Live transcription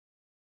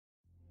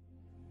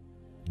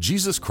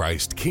Jesus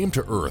Christ came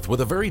to earth with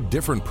a very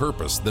different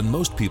purpose than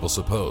most people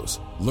suppose.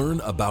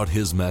 Learn about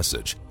his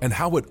message and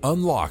how it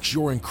unlocks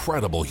your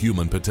incredible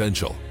human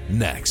potential.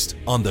 Next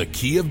on The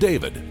Key of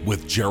David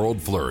with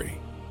Gerald Flurry.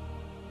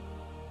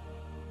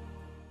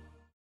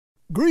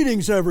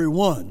 Greetings,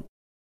 everyone.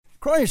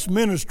 Christ's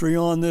ministry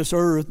on this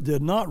earth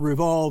did not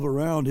revolve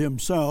around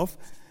himself,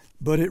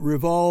 but it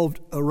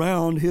revolved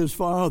around his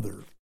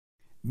Father.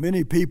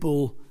 Many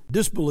people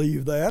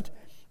disbelieve that,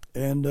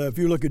 and if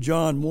you look at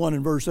John 1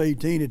 and verse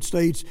 18, it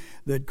states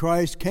that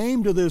Christ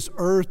came to this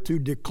earth to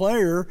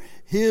declare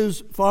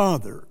his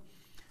Father.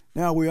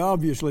 Now, we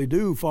obviously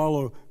do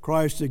follow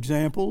Christ's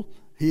example.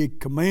 He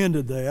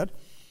commanded that,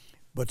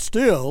 but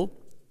still,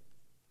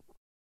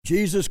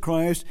 Jesus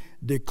Christ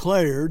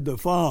declared the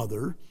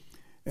Father.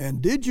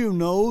 And did you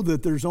know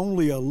that there's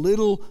only a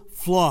little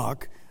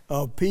flock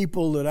of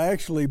people that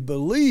actually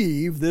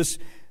believe this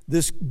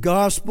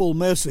gospel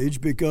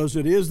message, because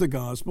it is the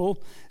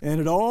gospel,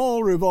 and it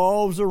all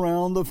revolves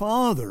around the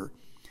Father.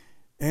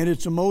 And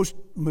it's the most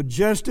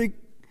majestic,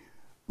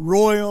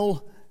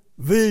 royal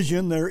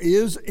vision there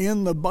is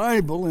in the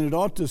Bible, and it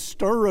ought to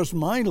stir us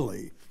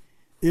mightily.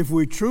 If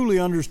we truly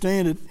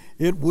understand it,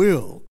 it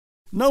will.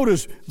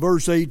 Notice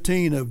verse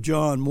 18 of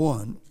John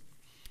 1.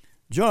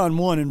 John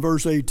 1 and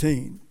verse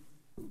 18.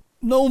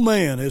 No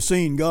man has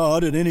seen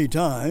God at any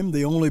time,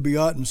 the only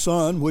begotten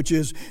Son, which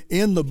is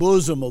in the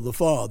bosom of the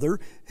Father.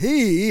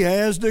 He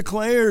has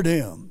declared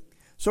him.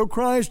 So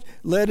Christ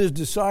led his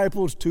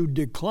disciples to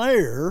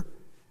declare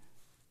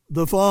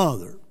the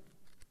Father.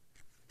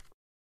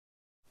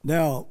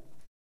 Now,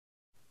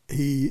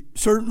 he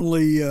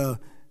certainly,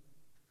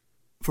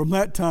 from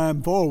that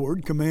time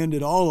forward,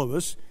 commanded all of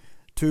us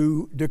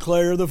to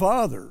declare the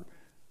Father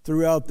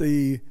throughout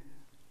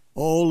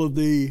all of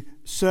the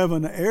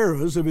 7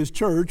 eras of his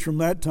church from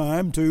that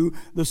time to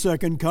the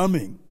second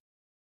coming.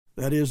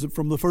 That is,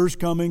 from the first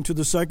coming to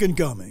the second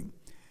coming.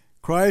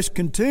 Christ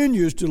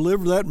continues to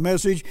deliver that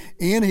message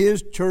in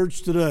his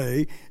church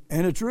today,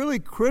 and it's really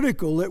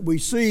critical that we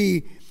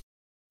see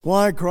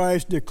why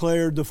Christ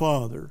declared the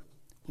Father.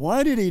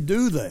 Why did he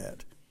do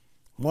that?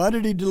 Why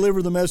did he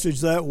deliver the message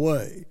that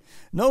way?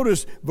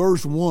 Notice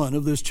verse 1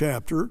 of this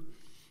chapter.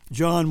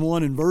 John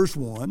 1 and verse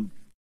 1,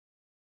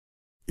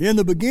 in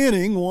the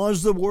beginning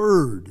was the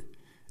Word,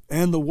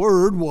 and the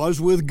Word was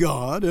with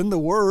God, and the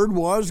Word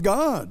was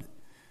God.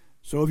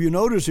 So if you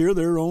notice here,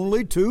 there are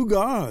only 2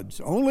 gods,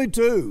 only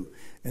 2.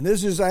 And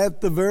this is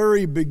at the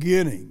very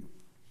beginning,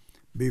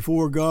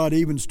 before God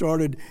even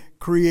started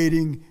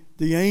creating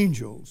the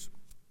angels.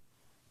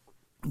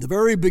 The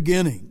very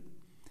beginning.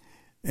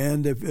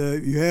 And if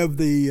you have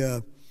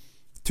the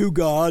 2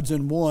 gods,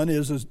 and one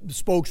is a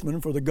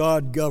spokesman for the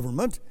God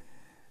government,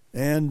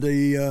 and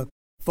the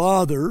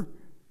Father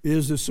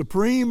is the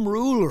supreme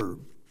ruler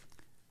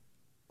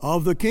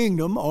of the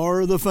kingdom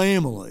or the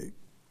family.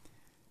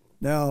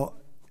 Now,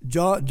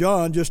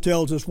 John just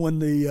tells us when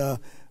the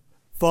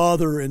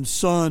Father and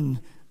Son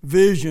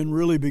vision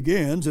really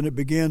begins, and it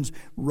begins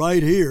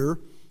right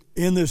here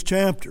in this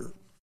chapter.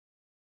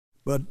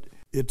 But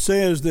it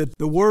says that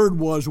the Word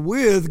was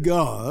with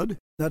God.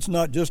 That's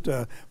not just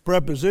a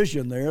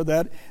preposition there.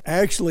 That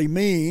actually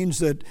means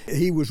that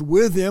he was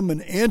with him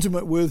and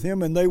intimate with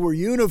him, and they were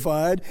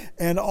unified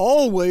and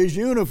always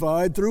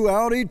unified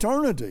throughout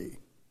eternity.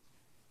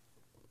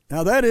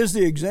 Now that is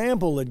the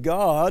example that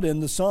God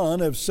and the Son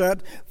have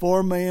set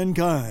for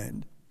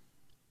mankind.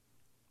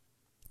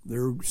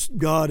 They're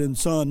God and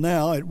Son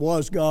now. It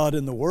was God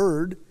and the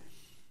Word.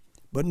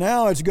 But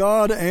now it's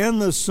God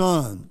and the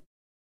Son.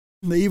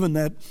 Even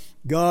that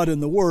God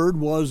and the Word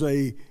was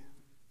a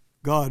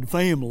God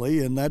family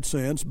in that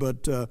sense,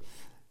 but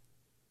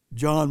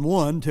John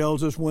 1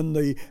 tells us when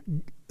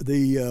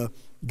the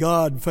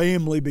God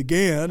family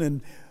began,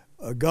 and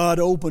God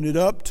opened it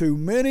up to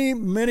many,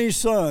 many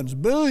sons,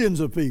 billions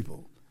of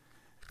people.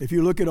 If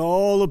you look at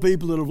all the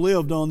people that have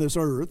lived on this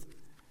earth,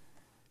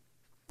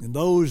 and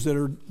those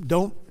that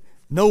don't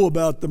know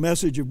about the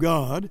message of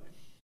God,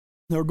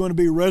 they're going to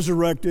be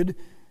resurrected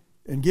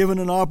and given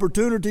an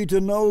opportunity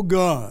to know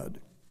God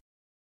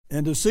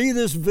and to see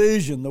this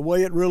vision the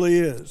way it really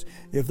is.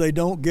 If they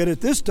don't get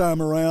it this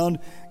time around,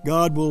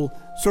 God will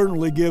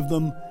certainly give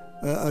them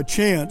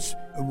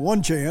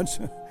one chance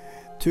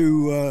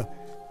to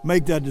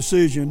make that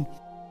decision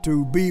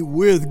to be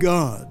with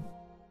God.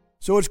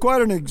 So it's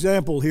quite an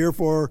example here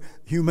for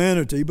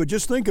humanity, but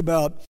just think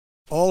about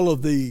all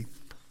of the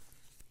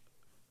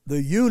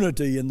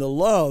unity and the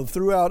love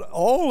throughout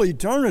all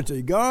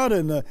eternity. God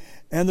and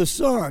the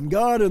Son,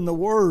 God and the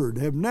Word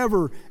have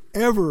never,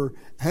 ever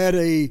had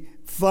a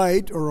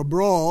fight or a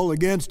brawl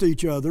against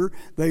each other.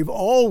 They've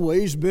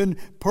always been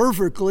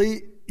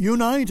perfectly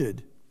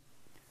united.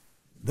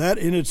 That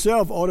in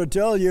itself ought to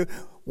tell you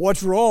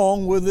what's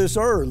wrong with this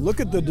earth. Look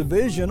at the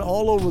division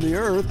all over the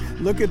earth.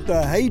 Look at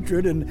the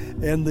hatred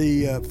and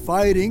the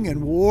fighting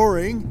and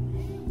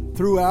warring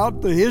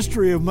throughout the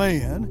history of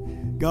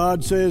man.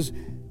 God says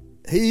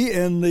he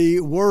and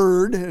the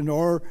Word,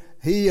 or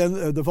he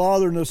and the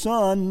Father and the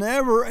Son,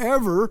 never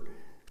ever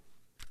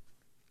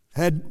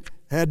had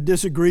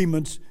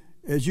disagreements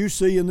as you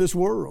see in this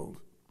world.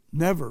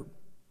 Never.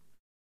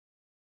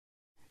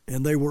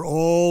 And they were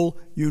all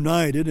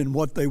united in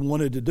what they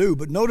wanted to do.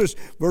 But notice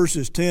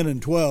verses 10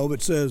 and 12,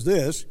 it says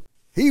this,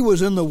 He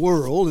was in the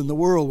world, and the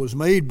world was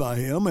made by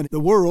him, and the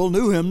world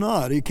knew him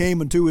not. He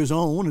came unto his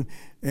own,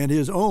 and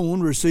his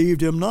own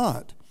received him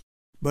not.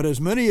 But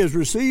as many as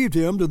received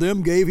him, to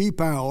them gave he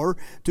power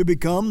to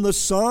become the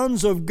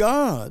sons of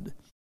God,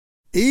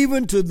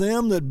 even to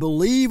them that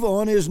believe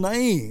on his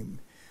name.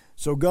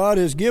 So God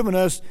has given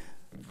us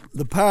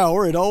the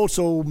power.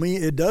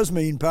 It does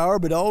mean power,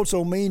 but it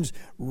also means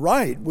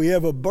right. We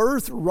have a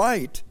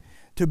birthright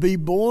to be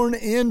born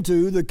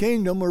into the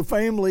kingdom or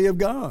family of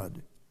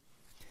God.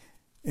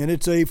 And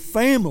it's a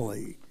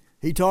family.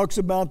 He talks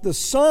about the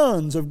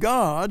sons of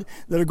God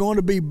that are going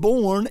to be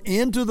born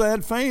into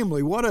that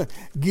family. What a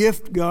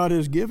gift God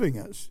is giving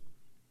us.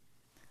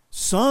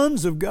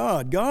 Sons of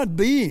God, God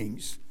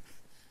beings,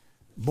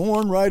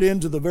 born right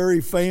into the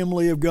very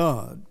family of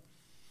God.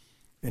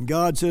 And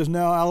God says,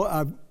 now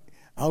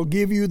I'll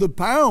give you the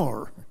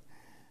power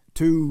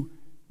to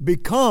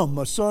become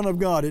a son of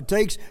God. It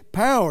takes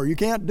power. You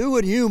can't do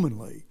it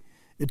humanly.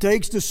 It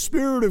takes the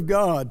Spirit of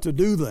God to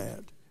do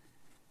that.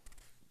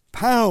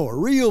 Power,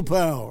 real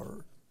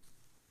power.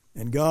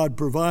 And God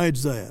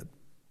provides that.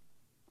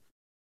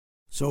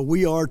 So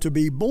we are to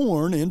be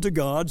born into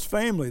God's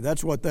family.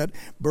 That's what that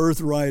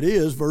birthright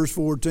is. Verse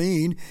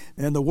 14,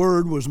 and the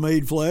Word was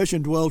made flesh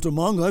and dwelt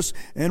among us,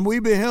 and we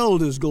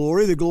beheld his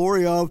glory, the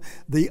glory of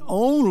the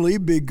only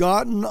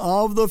begotten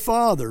of the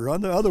Father.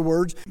 In other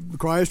words,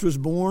 Christ was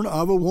born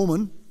of a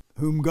woman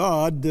whom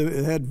God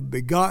had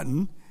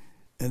begotten,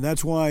 and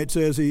that's why it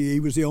says he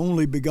was the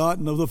only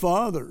begotten of the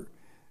Father.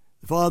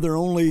 The Father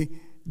only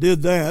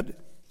did that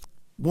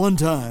one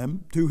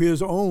time to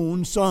his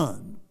own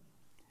Son.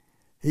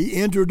 He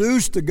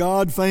introduced the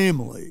God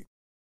family.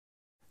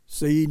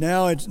 See,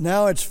 now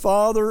it's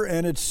Father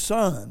and it's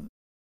Son.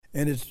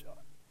 And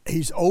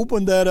he's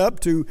opened that up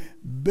to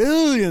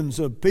billions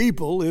of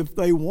people if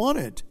they want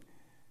it.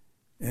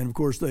 And of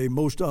course,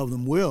 most of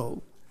them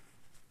will.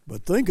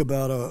 But think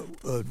about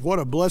what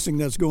a blessing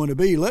that's going to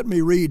be. Let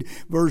me read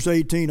verse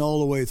 18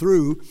 all the way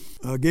through.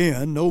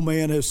 Again, no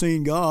man has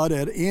seen God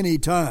at any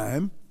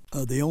time.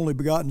 The only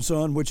begotten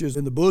Son, which is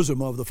in the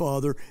bosom of the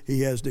Father,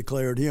 he has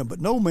declared him. But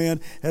no man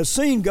has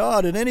seen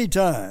God at any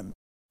time.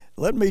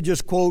 Let me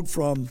just quote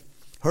from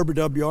Herbert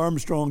W.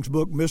 Armstrong's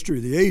book, Mystery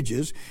of the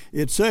Ages.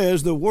 It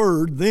says, the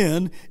Word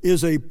then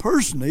is a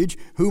personage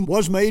who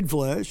was made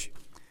flesh,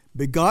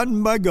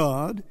 begotten by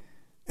God,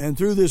 and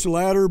through this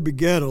latter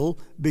begettal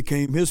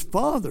became his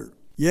Father.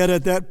 Yet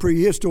at that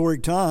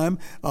prehistoric time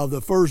of the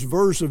first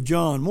verse of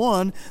John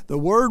 1, the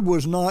Word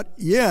was not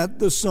yet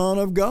the Son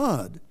of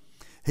God.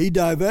 He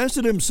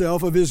divested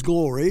himself of his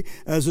glory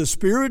as a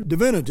spirit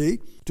divinity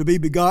to be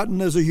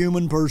begotten as a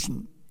human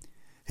person.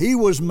 He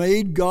was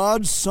made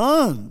God's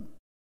Son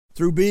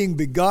through being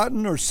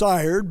begotten or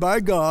sired by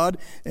God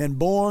and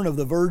born of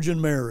the Virgin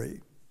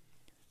Mary.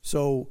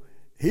 So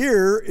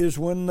here is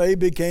when they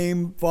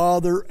became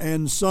father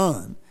and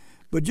son.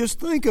 But just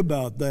think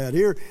about that.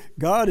 Here,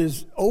 God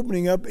is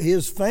opening up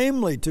his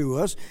family to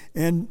us,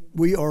 and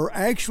we are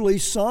actually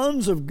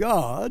sons of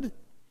God,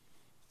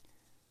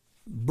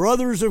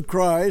 brothers of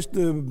Christ,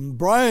 the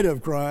bride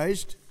of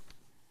Christ,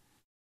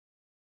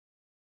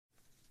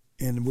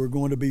 and we're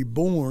going to be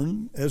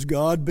born as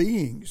God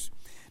beings.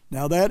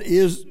 Now that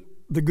is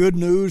the good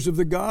news of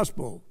the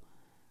gospel.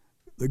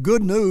 The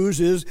good news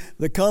is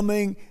the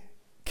coming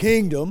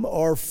kingdom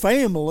or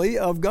family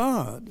of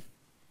God.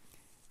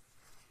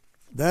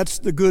 That's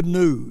the good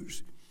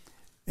news.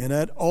 And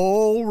that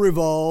all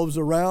revolves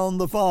around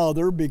the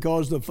Father,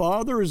 because the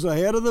Father is the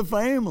head of the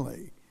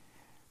family.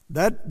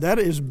 That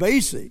is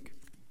basic.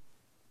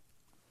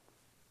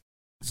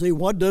 See,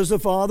 what does the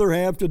Father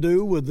have to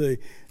do with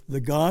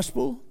the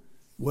gospel?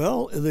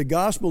 Well, the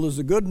gospel is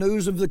the good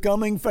news of the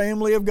coming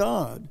family of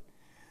God.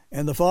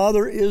 And the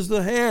Father is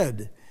the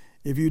head.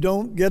 If you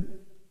don't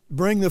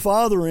bring the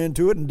Father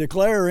into it and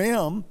declare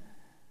him,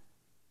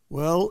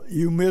 well,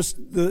 you missed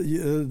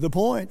the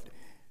point.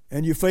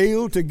 And you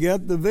fail to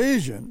get the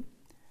vision.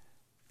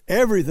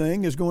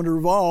 Everything is going to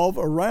revolve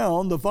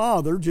around the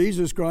Father.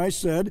 Jesus Christ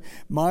said,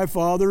 "My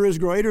Father is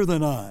greater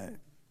than I."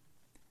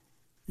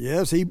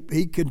 Yes, he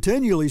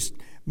continually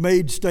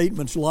made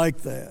statements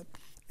like that.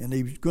 And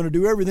he's going to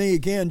do everything he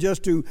can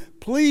just to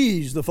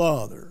please the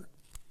Father.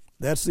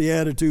 That's the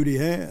attitude he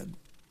had.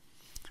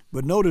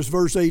 But notice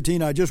verse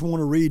 18, I just want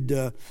to read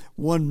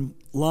one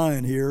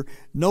line here.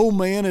 No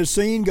man has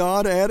seen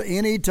God at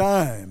any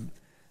time.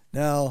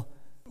 Now,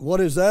 what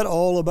is that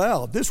all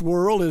about? This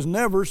world has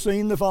never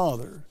seen the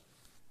Father.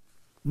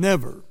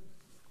 Never.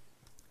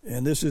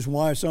 And this is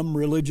why some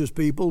religious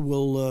people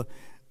will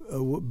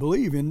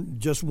believe in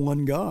just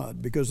one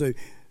God, because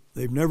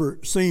they've never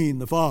seen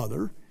the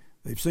Father.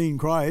 They've seen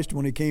Christ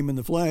when he came in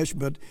the flesh,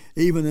 but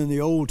even in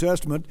the Old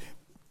Testament,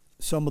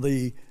 some of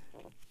the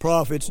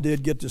prophets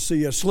did get to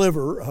see a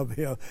sliver of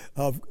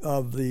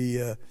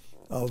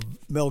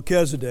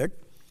Melchizedek,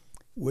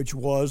 which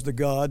was the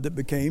God that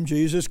became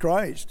Jesus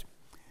Christ.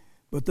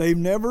 but they've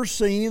never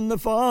seen the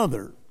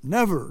Father.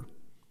 Never.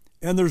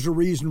 And there's a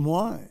reason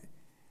why.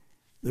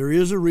 There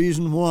is a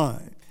reason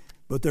why.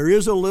 But there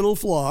is a little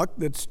flock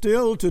that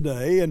still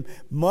today, and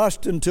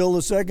must until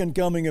the second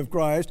coming of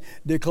Christ,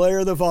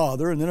 declare the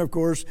Father, and then of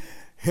course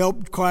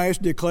help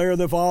Christ declare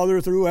the Father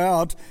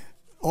throughout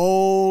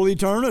all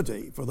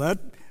eternity, for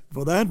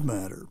that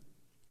matter.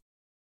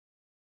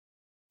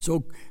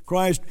 So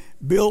Christ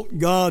built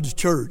God's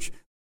church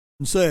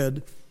and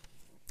said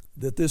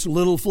that this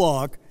little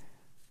flock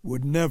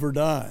would never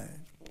die.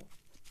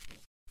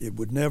 It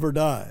would never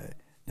die.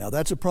 Now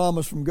that's a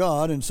promise from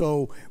God, and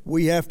so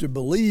we have to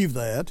believe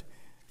that,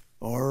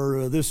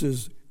 or this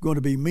is going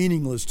to be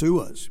meaningless to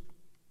us.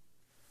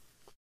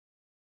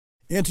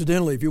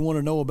 Incidentally, if you want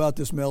to know about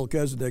this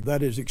Melchizedek,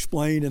 that is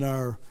explained in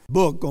our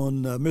book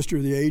on Mystery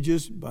of the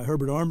Ages by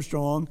Herbert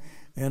Armstrong,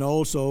 and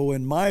also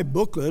in my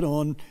booklet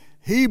on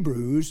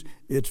Hebrews.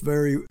 It's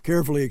very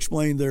carefully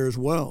explained there as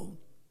well.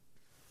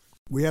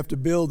 We have to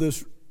build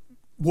this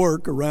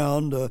work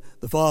around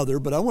the Father,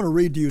 but I want to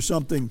read to you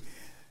something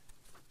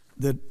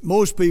that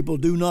most people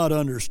do not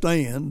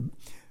understand.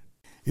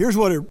 Here's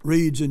what it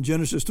reads in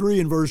Genesis 3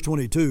 and verse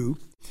 22.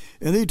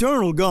 And the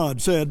eternal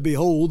God said,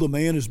 Behold, the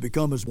man is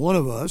become as one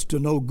of us, to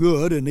know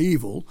good and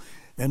evil.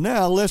 And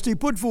now, lest he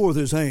put forth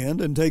his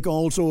hand, and take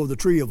also of the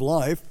tree of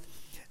life,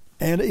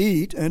 and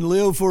eat, and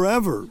live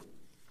forever.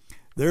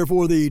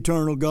 Therefore the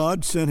eternal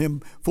God sent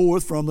him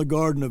forth from the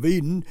Garden of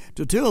Eden,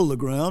 to till the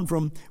ground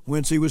from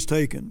whence he was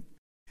taken.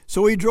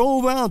 So he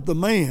drove out the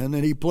man,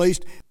 and he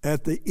placed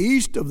at the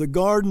east of the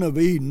Garden of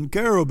Eden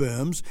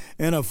cherubims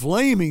and a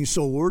flaming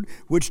sword,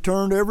 which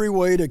turned every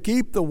way to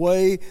keep the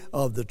way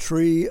of the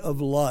tree of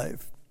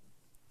life.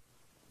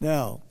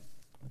 Now,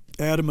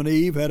 Adam and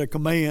Eve had a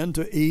command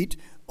to eat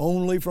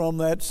only from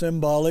that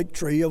symbolic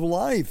tree of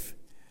life.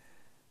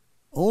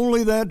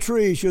 Only that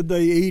tree should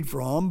they eat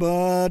from,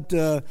 but,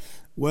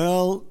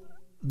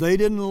 they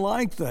didn't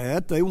like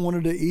that. They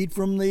wanted to eat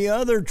from the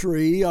other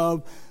tree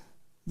of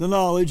the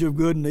knowledge of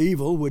good and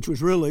evil, which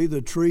was really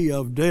the tree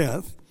of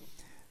death.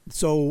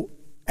 So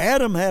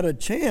Adam had a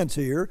chance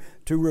here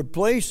to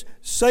replace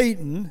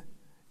Satan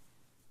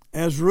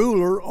as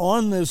ruler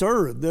on this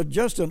earth. That's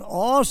just an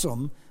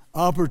awesome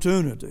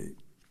opportunity.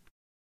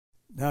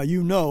 Now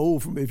you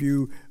know, if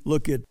you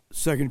look at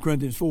 2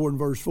 Corinthians 4 and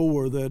verse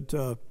 4,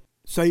 that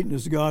Satan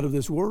is the god of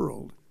this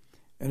world.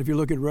 And if you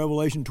look at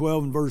Revelation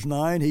 12 and verse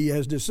 9, he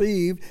has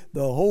deceived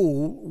the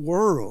whole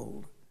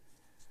world.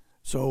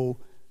 So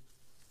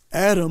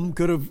Adam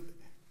could have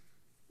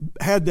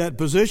had that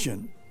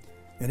position,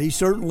 and he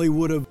certainly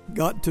would have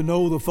got to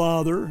know the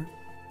Father,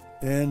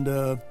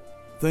 and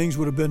things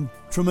would have been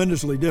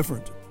tremendously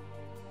different.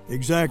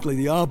 Exactly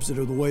the opposite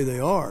of the way they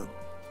are.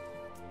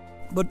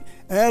 But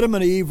Adam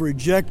and Eve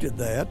rejected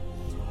that,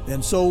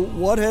 and so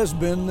what has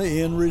been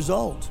the end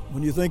result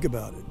when you think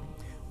about it?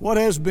 What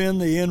has been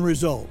the end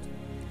result?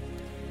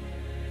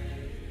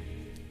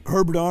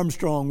 Herbert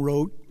Armstrong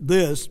wrote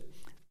this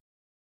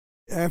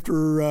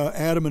after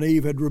Adam and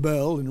Eve had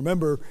rebelled. And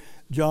remember,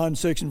 John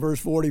 6 and verse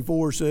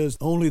 44 says,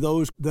 only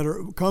those that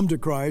are come to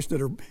Christ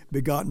that are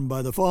begotten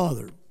by the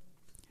Father.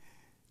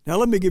 Now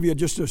let me give you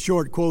just a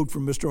short quote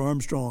from Mr.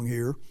 Armstrong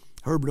here,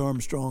 Herbert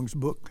Armstrong's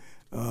book,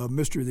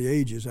 Mystery of the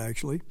Ages,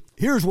 actually.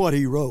 Here's what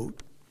he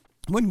wrote.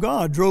 When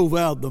God drove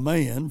out the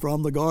man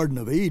from the Garden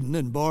of Eden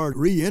and barred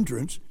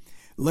re-entrance,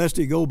 lest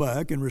he go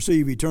back and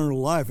receive eternal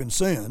life in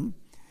sin,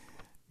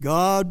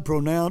 God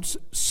pronounced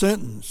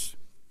sentence.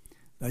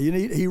 Now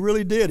he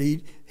really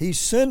did. He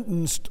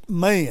sentenced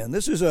man.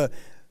 This is a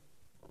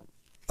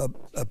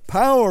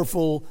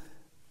powerful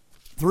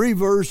 3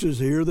 verses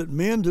here that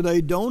men today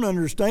don't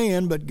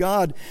understand, but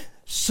God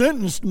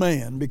sentenced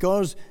man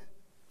because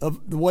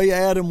of the way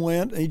Adam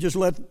went. He just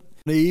let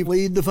Eve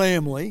lead the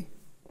family.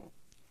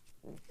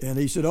 And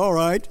he said, all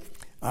right,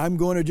 I'm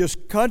going to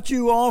just cut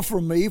you off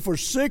from me for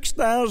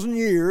 6,000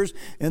 years,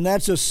 and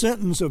that's a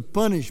sentence of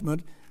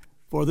punishment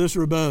for this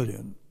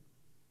rebellion.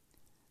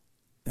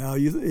 Now,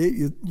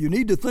 you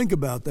need to think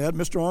about that.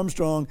 Mr.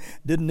 Armstrong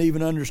didn't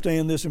even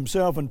understand this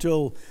himself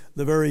until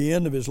the very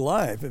end of his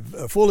life,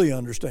 fully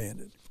understand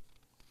it.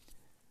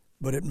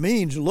 But it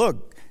means,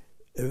 look,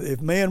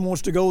 if man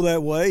wants to go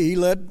that way, he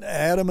let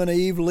Adam and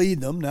Eve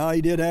lead them. Now,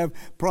 he did have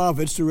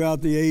prophets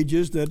throughout the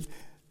ages that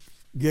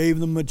gave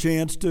them a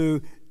chance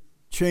to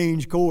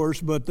change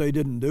course, but they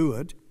didn't do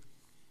it.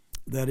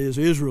 That is,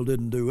 Israel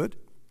didn't do it.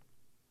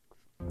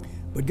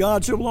 But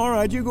God said, well, all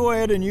right, you go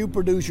ahead and you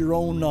produce your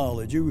own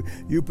knowledge.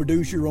 You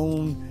produce your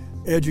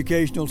own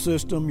educational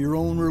system, your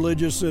own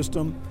religious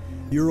system,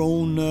 your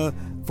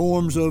own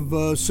forms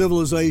of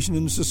civilization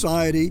and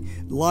society,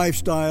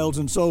 lifestyles,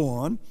 and so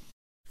on.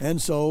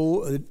 And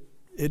so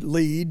it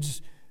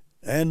leads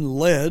and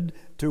led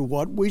to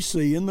what we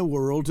see in the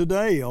world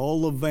today,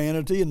 all the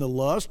vanity and the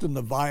lust and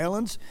the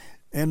violence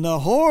and the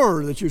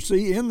horror that you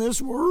see in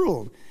this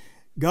world.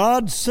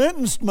 God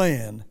sentenced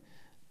man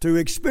to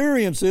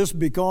experience this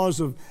because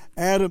of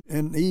Adam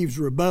and Eve's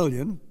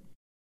rebellion.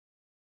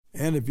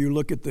 And if you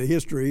look at the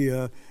history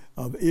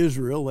of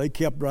Israel, they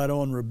kept right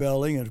on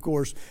rebelling. And of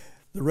course,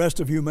 The rest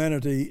of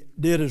humanity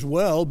did as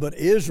well, but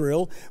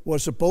Israel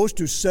was supposed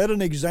to set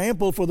an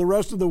example for the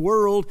rest of the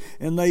world,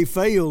 and they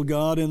failed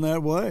God in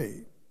that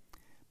way.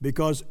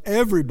 Because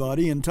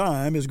everybody in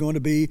time is going to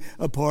be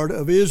a part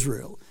of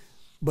Israel.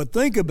 But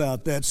think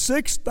about that,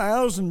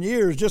 6,000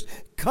 years just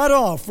cut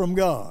off from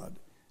God.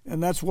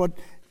 And that's what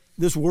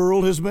this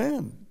world has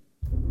been.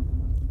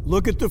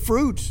 Look at the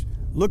fruits.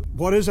 Look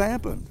what has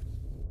happened.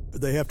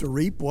 They have to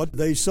reap what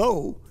they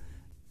sow.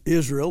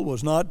 Israel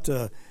was not,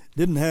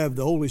 didn't have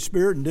the Holy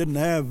Spirit and didn't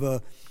have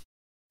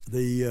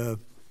the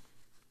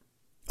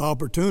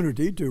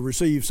opportunity to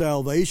receive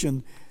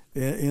salvation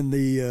in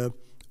the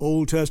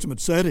Old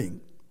Testament setting.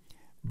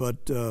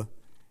 But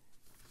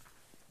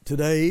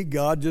today,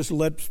 God just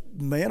lets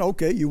man,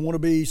 okay, you want to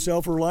be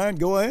self-reliant?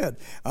 Go ahead.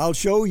 I'll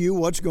show you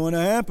what's going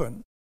to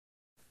happen.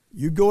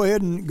 You go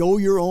ahead and go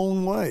your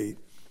own way.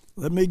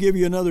 Let me give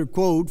you another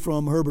quote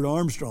from Herbert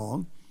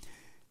Armstrong.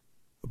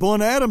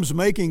 Upon Adam's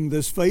making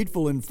this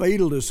fateful and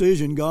fatal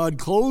decision, God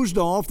closed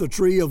off the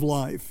tree of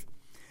life.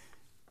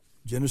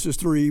 Genesis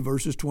 3,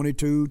 verses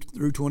 22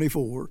 through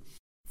 24.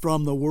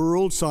 From the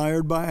world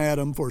sired by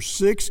Adam for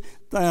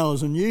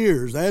 6,000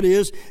 years. That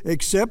is,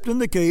 except in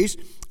the case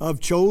of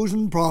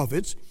chosen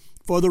prophets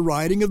for the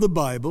writing of the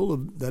Bible,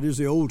 that is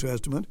the Old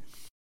Testament,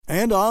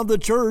 and of the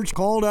church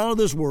called out of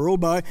this world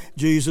by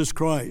Jesus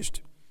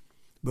Christ.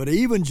 But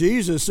even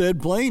Jesus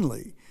said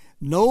plainly,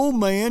 no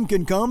man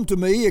can come to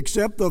me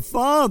except the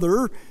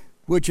Father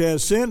which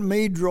has sent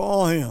me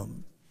draw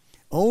him.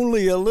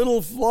 Only a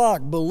little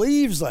flock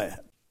believes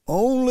that.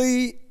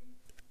 Only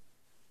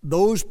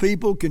those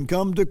people can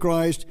come to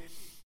Christ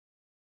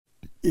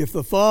if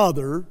the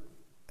Father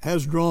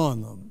has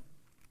drawn them.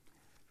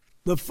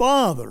 The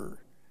Father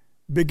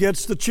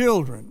begets the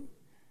children.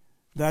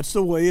 That's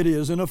the way it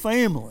is in a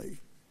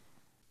family.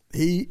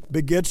 He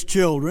begets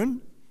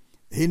children,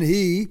 and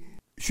he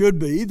should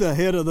be the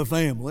head of the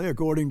family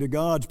according to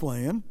God's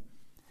plan.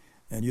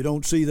 And you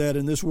don't see that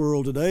in this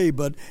world today,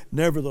 but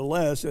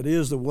nevertheless, it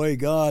is the way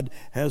God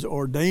has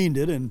ordained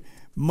it and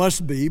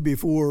must be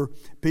before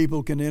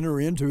people can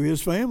enter into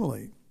his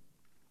family.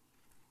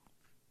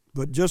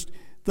 But just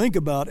think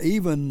about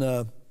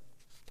even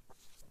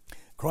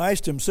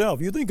Christ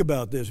himself. You think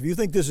about this. If you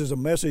think this is a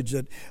message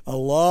that a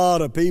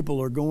lot of people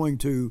are going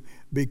to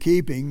be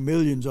keeping,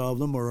 millions of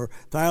them or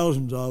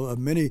thousands of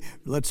many,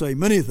 let's say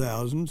many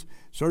thousands,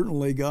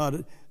 certainly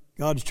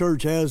God's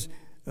church has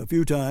a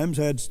few times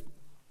had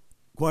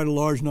quite a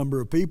large number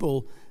of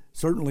people,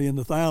 certainly in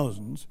the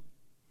thousands.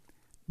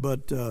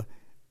 But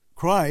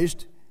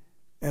Christ,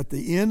 at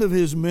the end of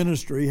his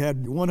ministry,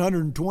 had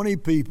 120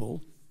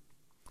 people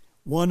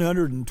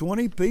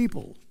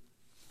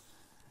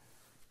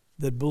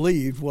that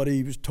believed what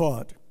he was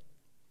taught.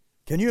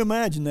 Can you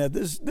imagine that?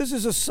 This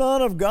is a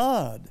Son of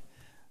God,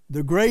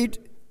 the great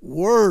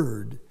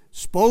Word,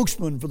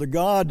 spokesman for the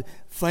God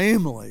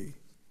family,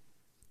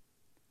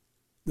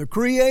 the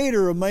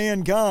creator of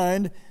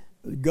mankind.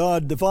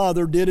 God the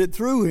Father did it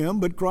through him,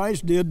 but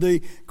Christ did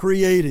the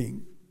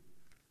creating.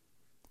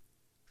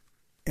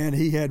 And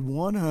he had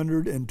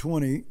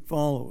 120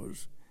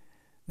 followers.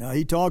 Now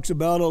he talks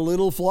about a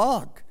little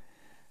flock.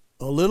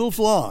 A little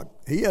flock.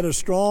 He had a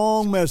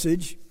strong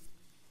message,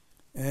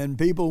 and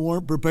people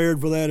weren't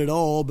prepared for that at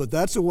all, but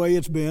that's the way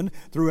it's been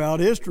throughout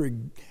history.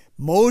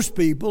 Most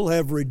people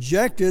have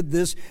rejected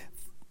this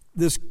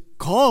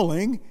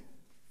calling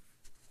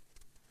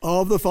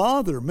of the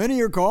Father.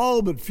 Many are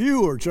called, but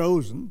few are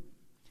chosen.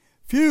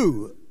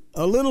 Few,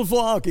 a little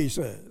flock, he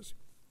says.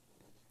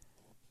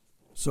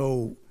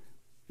 So,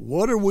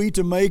 what are we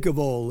to make of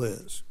all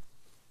this?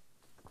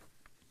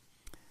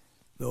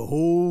 The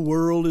whole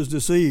world is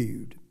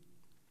deceived.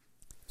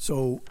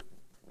 So,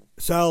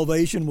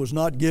 salvation was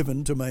not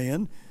given to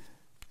man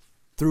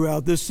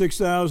throughout this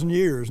 6,000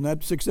 years, and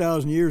that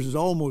 6,000 years is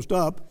almost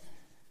up.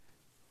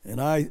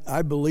 And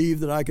I believe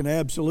that I can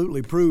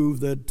absolutely prove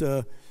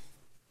that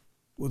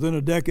within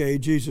a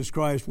decade, Jesus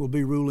Christ will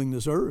be ruling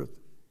this earth.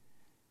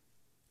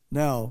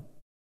 Now,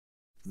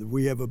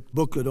 we have a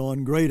booklet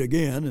on Great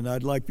Again, and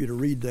I'd like you to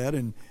read that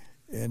and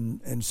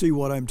see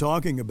what I'm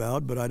talking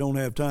about, but I don't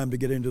have time to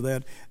get into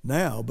that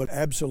now. But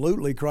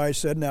absolutely, Christ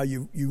said, now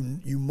you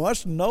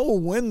must know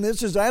when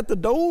this is at the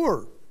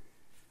door.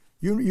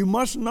 You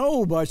must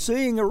know by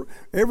seeing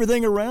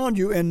everything around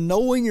you and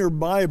knowing your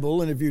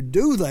Bible, and if you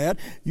do that,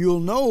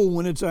 you'll know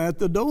when it's at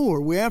the door.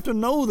 We have to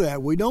know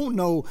that. We don't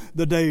know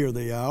the day or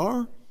the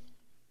hour,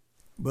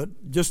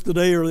 but just the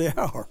day or the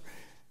hour.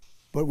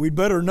 But we'd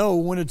better know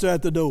when it's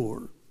at the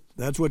door.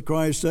 That's what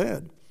Christ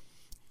said.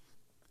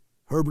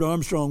 Herbert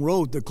Armstrong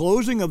wrote, the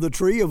closing of the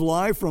tree of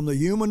life from the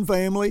human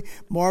family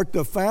marked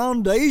the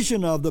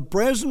foundation of the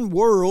present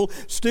world,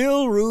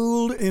 still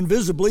ruled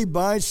invisibly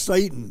by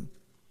Satan.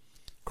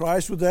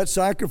 Christ was that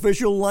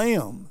sacrificial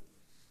lamb.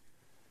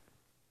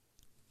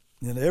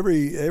 And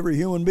every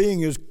human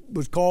being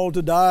was called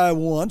to die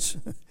once.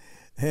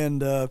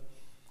 And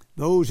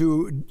those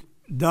who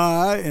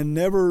die and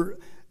never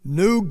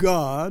new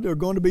God are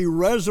going to be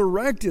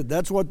resurrected.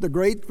 That's what the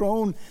great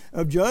throne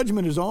of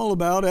judgment is all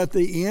about at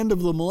the end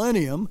of the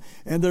millennium.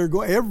 And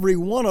every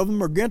one of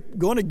them are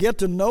going to get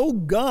to know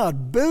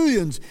God,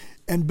 billions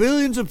and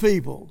billions of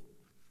people.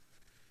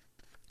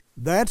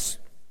 That's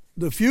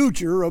the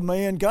future of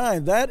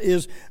mankind. That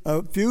is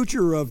a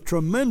future of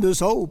tremendous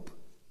hope.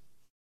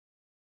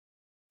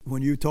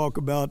 When you talk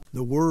about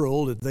the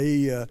world,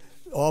 they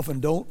often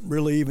don't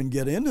really even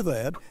get into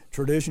that.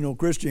 Traditional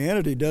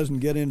Christianity doesn't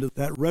get into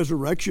that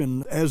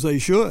resurrection as they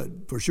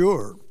should, for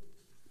sure.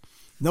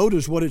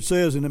 Notice what it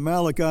says in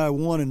Malachi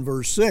 1 and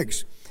verse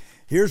 6.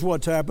 Here's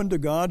what's happened to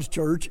God's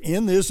church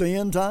in this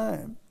end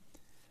time.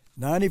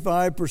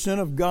 95%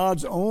 of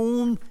God's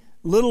own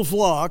little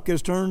flock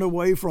has turned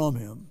away from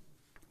Him.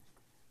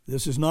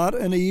 This is not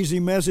an easy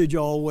message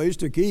always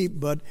to keep,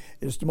 but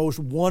it's the most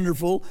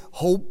wonderful,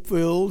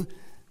 hope-filled,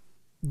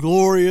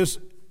 glorious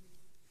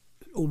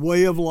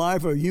way of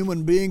life a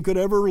human being could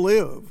ever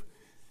live.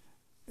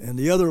 And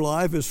the other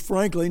life is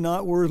frankly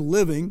not worth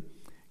living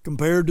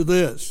compared to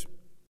this.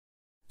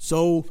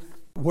 So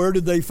where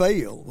did they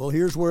fail? Well,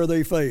 here's where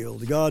they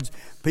failed. God's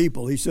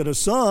people. He said, a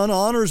son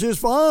honors his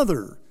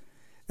father,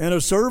 and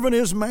a servant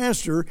his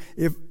master.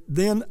 If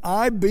then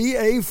I be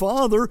a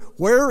father,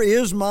 where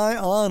is my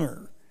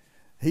honor?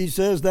 He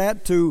says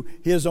that to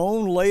his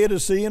own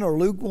Laodicean or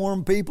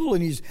lukewarm people,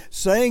 and he's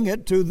saying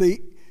it to the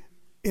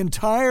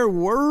entire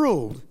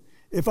world.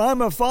 If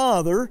I'm a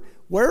father,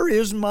 where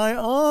is my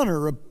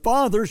honor? A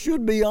father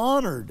should be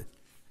honored.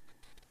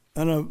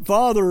 And a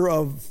father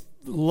of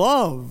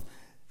love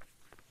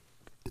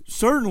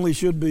certainly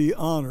should be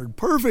honored.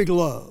 Perfect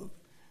love.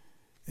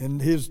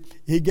 And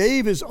he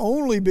gave his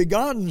only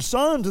begotten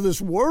son to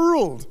this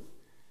world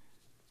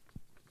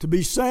to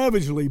be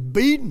savagely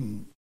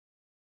beaten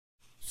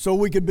so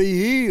we could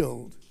be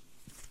healed,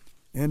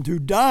 and to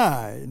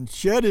die and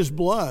shed his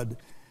blood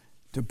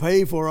to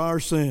pay for our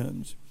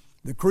sins.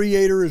 The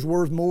Creator is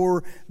worth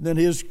more than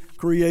His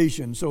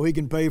creation, so He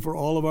can pay for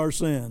all of our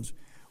sins.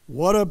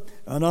 What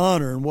an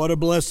honor and what a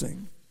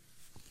blessing.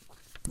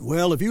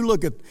 Well, if you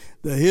look at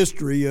the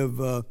history of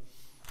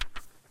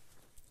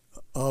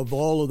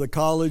all of the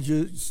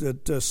colleges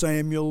that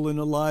Samuel and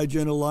Elijah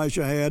and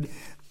Elisha had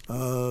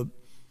and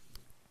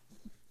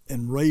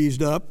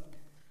raised up,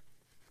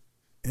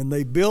 and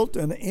they built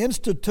an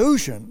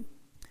institution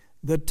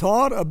that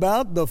taught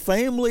about the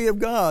family of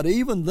God.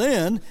 Even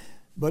then,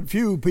 but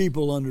few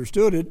people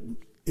understood it,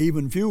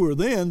 even fewer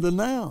then than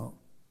now.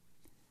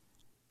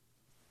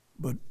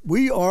 But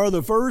we are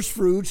the first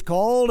fruits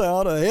called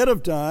out ahead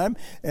of time,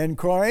 and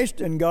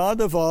Christ and God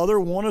the Father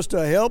want us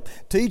to help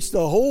teach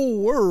the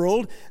whole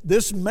world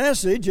this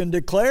message and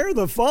declare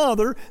the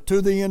Father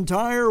to the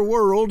entire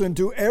world and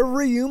to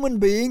every human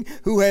being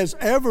who has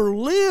ever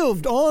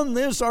lived on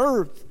this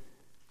earth.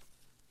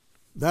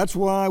 That's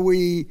why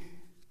we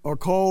are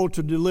called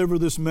to deliver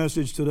this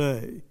message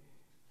today.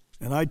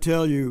 And I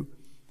tell you,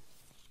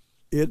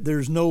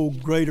 there's no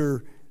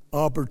greater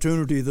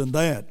opportunity than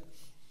that.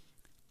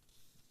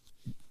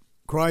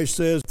 Christ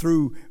says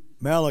through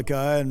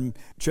Malachi in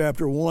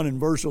chapter 1 and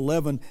verse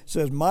 11,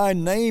 says, my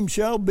name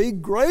shall be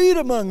great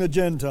among the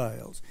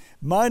Gentiles.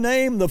 My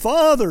name, the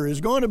Father,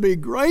 is going to be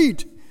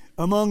great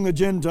among the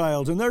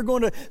Gentiles. And they're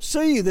going to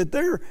see that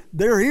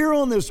they're here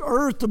on this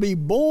earth to be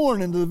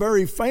born into the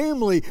very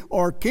family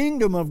or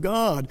kingdom of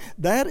God.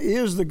 That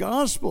is the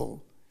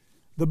gospel.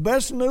 The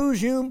best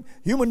news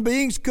human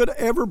beings could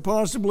ever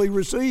possibly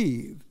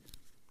receive.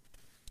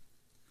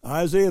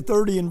 Isaiah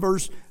 30 and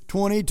verse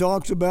 20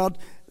 talks about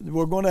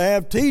we're going to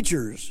have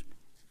teachers,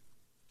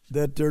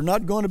 that they're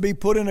not going to be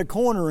put in a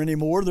corner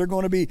anymore. They're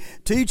going to be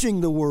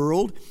teaching the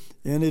world,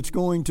 and they're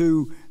going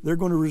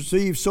to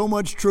receive so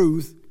much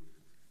truth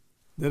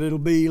that it'll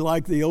be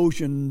like the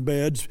ocean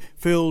beds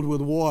filled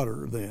with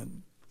water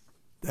then.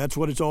 That's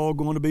what it's all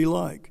going to be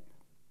like.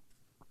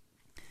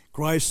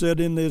 Christ said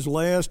in his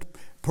last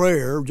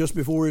prayer, just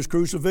before his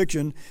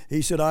crucifixion,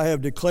 he said, I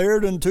have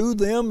declared unto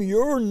them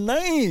your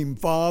name,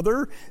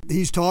 Father.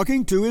 He's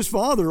talking to his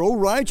Father. O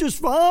righteous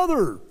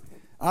Father,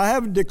 I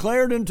have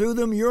declared unto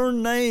them your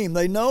name.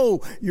 They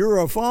know you're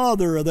a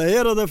father, the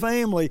head of the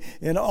family,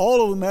 and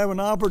all of them have an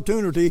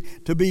opportunity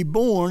to be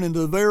born into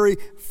the very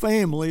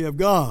family of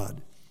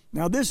God.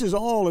 Now, this is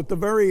all at the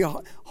very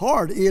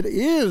heart. It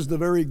is the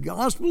very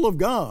gospel of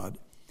God.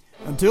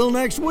 Until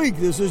next week,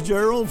 this is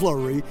Gerald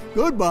Flurry.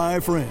 Goodbye,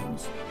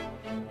 friends.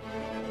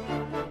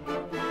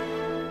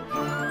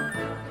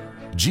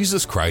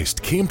 Jesus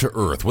Christ came to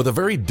earth with a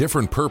very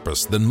different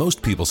purpose than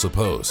most people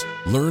suppose.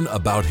 Learn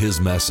about His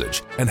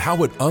message and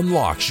how it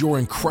unlocks your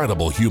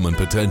incredible human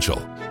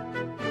potential.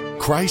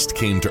 Christ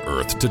came to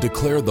earth to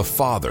declare the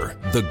Father,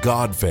 the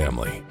God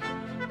family.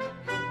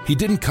 He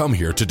didn't come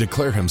here to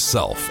declare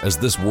Himself as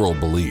this world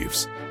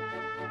believes.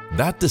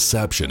 That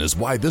deception is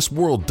why this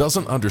world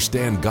doesn't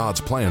understand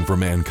God's plan for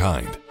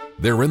mankind.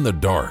 They're in the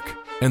dark,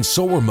 and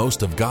so are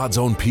most of God's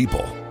own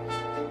people.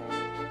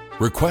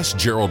 Request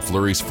Gerald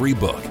Flurry's free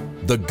book,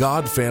 The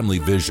God Family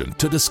Vision,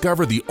 to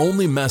discover the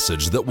only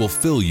message that will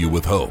fill you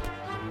with hope.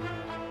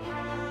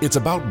 It's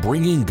about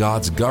bringing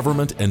God's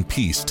government and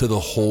peace to the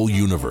whole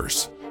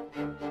universe.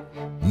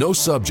 No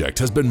subject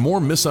has been more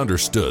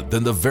misunderstood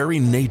than the very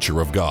nature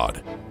of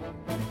God.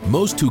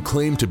 Most who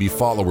claim to be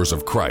followers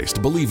of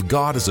Christ believe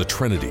God is a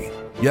Trinity.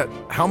 Yet,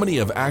 how many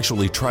have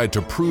actually tried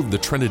to prove the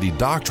Trinity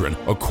doctrine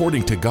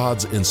according to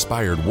God's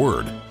inspired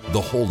Word,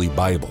 the Holy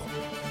Bible?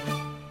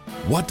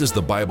 What does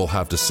the Bible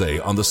have to say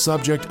on the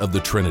subject of the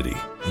Trinity?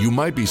 You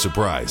might be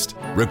surprised.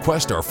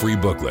 Request our free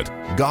booklet,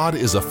 God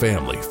is a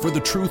Family, for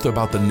the truth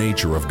about the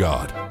nature of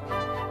God.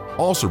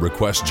 Also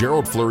request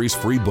Gerald Flurry's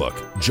free book,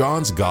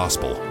 John's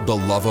Gospel, The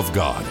Love of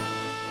God.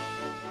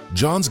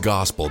 John's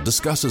Gospel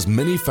discusses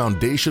many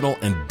foundational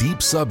and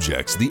deep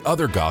subjects the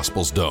other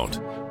Gospels don't.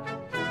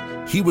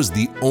 He was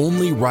the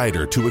only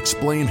writer to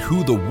explain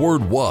who the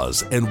Word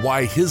was and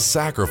why His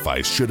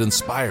sacrifice should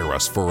inspire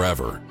us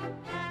forever.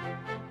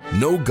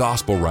 No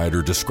Gospel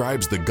writer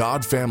describes the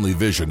God family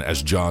vision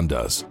as John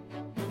does.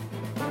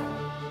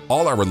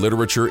 All our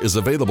literature is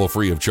available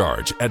free of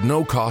charge at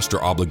no cost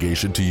or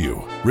obligation to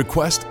you.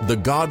 Request The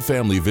God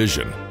Family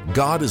Vision,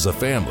 God is a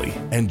Family,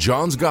 and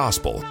John's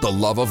Gospel, The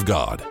Love of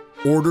God.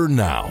 Order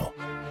now.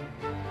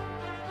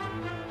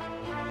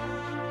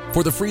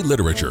 For the free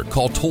literature,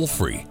 call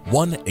toll-free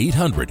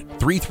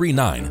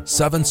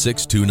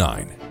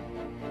 1-800-339-7629.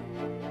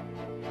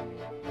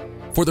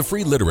 For the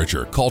free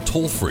literature, call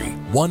toll-free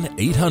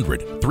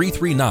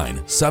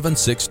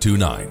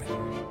 1-800-339-7629.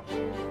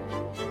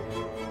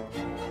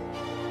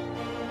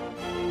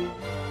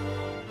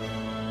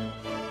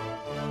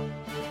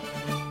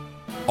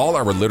 All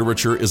our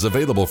literature is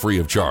available free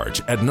of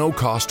charge at no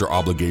cost or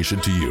obligation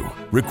to you.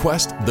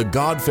 Request The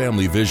God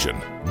Family Vision,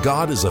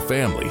 God is a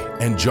Family,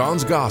 and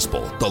John's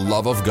Gospel, The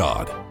Love of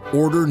God.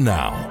 Order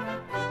now.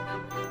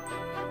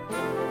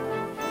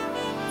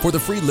 For the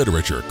free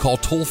literature, call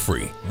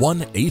toll-free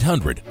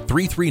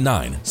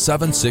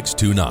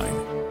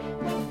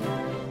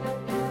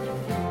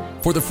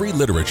 1-800-339-7629. For the free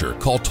literature,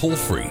 call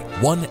toll-free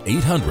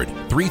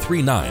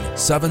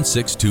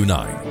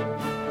 1-800-339-7629.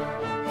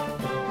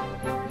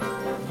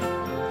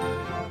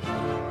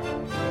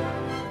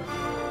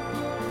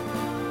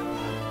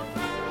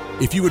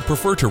 If you would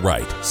prefer to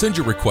write, send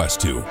your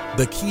request to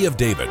The Key of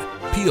David,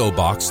 P.O.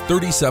 Box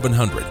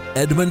 3700,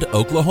 Edmond,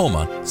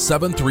 Oklahoma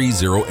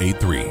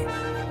 73083.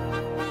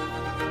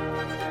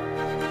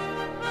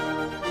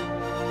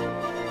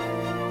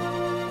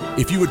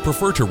 If you would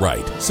prefer to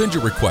write, send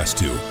your request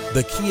to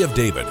The Key of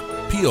David,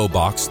 P.O.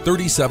 Box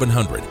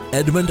 3700,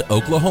 Edmond,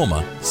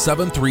 Oklahoma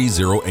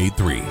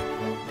 73083.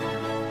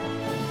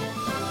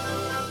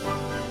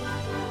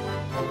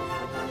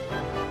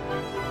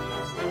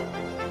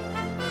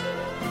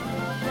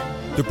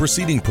 The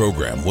preceding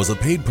program was a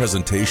paid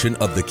presentation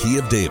of The Key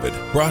of David,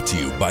 brought to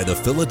you by the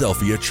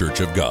Philadelphia Church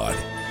of God.